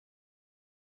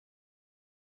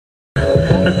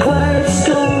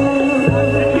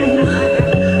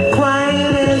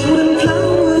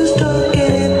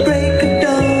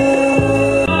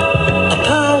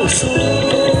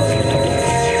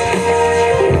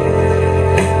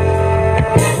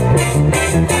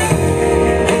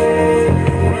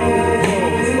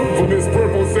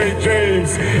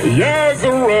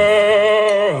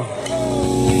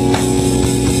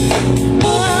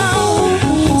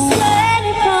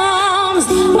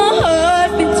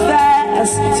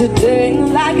today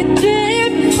like it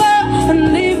did before,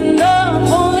 and even though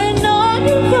I've only known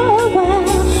you for a while,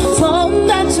 so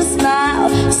that your smile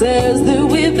says that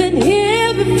we've been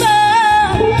here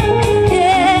before.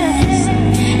 Yes,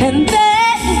 and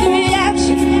there's the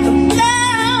reaction of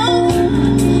now,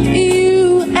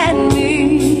 you and me,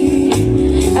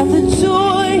 and the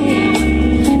joy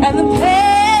and the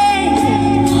pain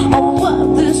of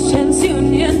what this chance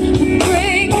union would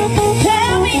bring.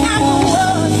 Tell me I'm the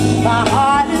one, my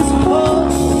heart is full,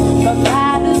 my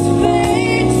mind is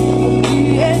fixed,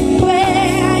 being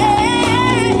where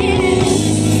it is,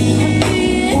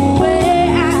 being where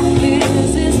I live.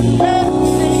 This is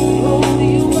nothing, only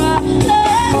you are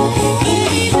love,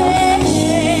 baby.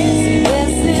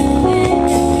 This is it,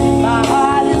 my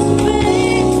heart is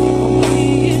fixed,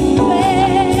 being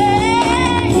where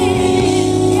it is,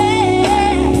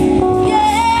 yeah,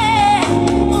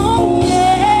 oh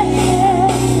yeah.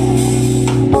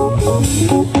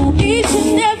 Each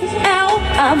and every hour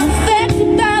I'm affected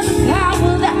by the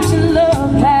power that your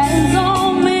love has on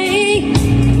me.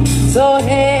 So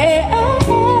hey,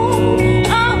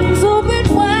 arms open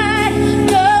wide,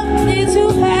 nothing to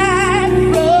hide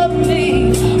from me.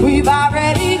 We've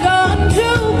already gone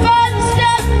too far to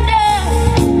stop now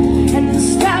and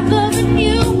stop loving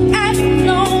you. I don't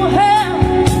know how,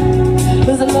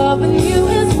 'cause loving you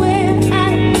is where I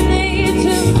need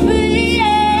to be.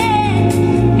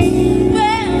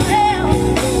 Well,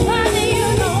 honey, you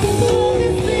know this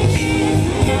is me.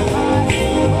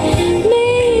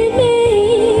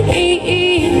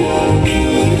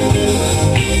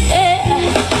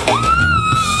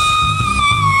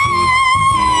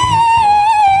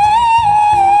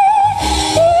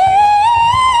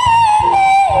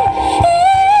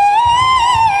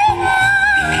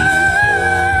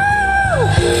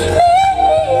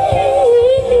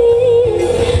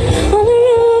 On the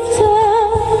rooftop,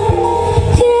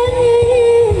 yeah, me.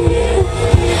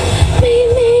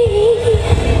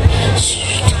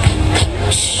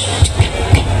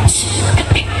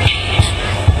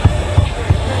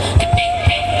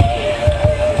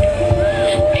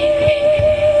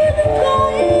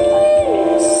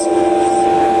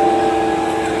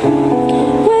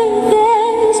 Where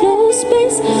there's no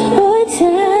space or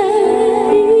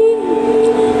time,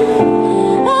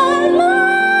 I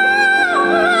love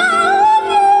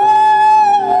you,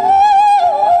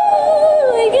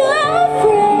 your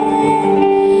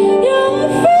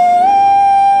friend,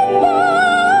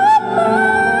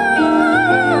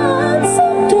 so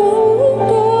don't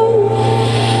go.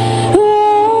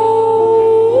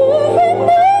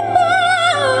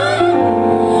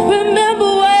 Remember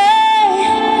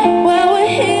while we're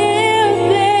here,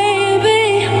 baby.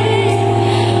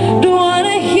 Don't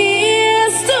wanna hear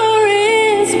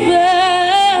stories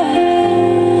about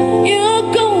you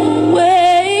going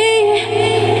away.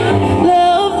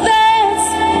 Love, that's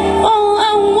all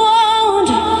I want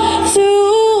to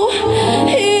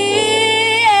hear.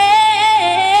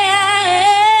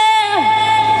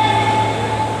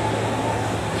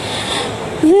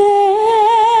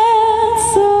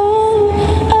 That's all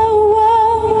I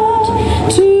want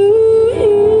to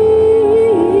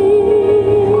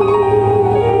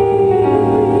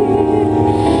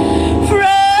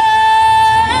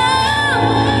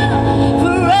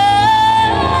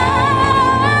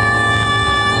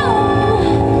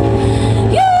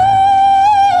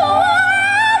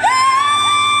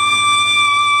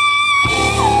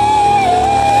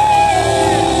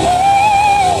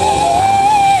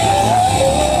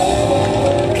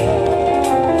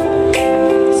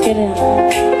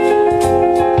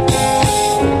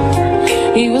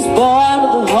He was born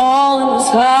with a hole in his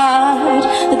heart.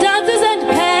 The doctors had to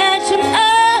patch him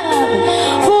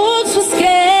up. Folks were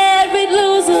scared we'd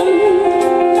lose him,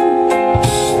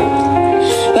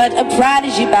 but a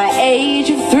prodigy by age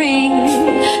of 3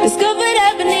 discovered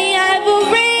ebony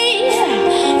ivory.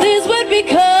 These would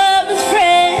become his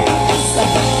friends.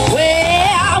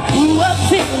 Well, grew up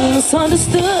feeling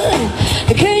misunderstood.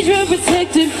 The cage were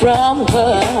protected from the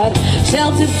blood,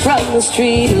 sheltered from the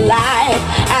street life,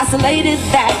 isolated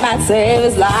that might save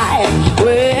his life.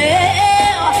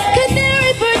 Well,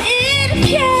 canary bird in a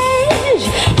cage,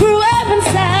 grew up in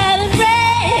silent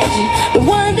rage, but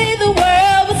one day the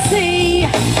world would see.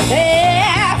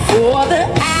 Yeah, for the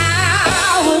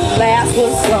hourglass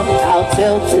was somehow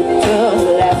tilted to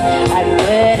the left, and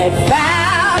when it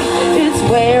found its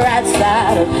way right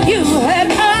side of you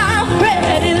had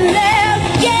already left.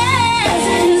 Yes,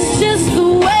 it's just the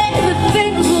way that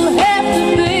things will have to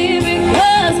be,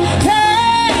 because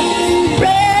time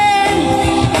ran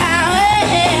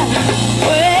out.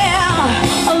 Well,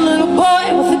 a little boy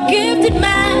with a gifted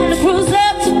mind grows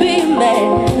up to be a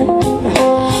man.